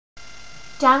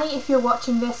Danny, if you're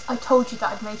watching this, I told you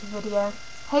that I'd make a video.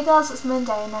 Hey girls, it's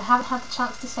Monday and I haven't had the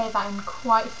chance to say that in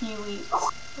quite a few weeks.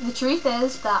 The truth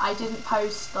is that I didn't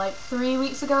post like 3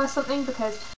 weeks ago or something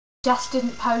because Jess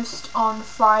didn't post on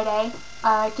Friday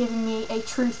giving me a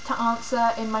truth to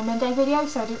answer in my Monday video,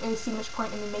 so I didn't really see much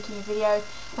point in me making a video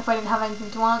if I didn't have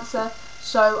anything to answer,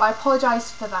 so I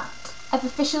apologise for that. I've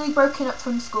officially broken up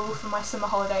from school for my summer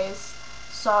holidays,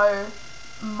 so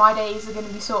my days are going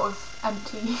to be sort of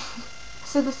empty.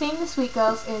 So the theme this week,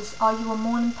 girls, is are you a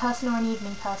morning person or an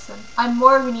evening person? I'm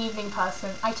more of an evening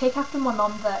person. I take after my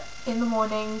mum that in the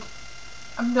morning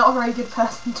I'm not a very good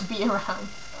person to be around.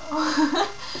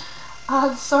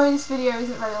 Sorry this video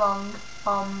isn't very long.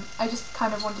 I just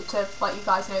kind of wanted to let you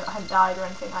guys know that I hadn't died or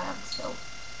anything. I am still.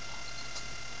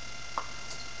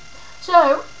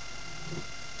 So,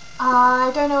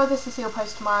 I don't know whether Cecile will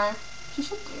post tomorrow. She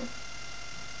should do.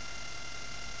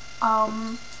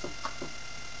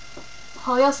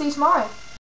 Holly, I'll see you tomorrow.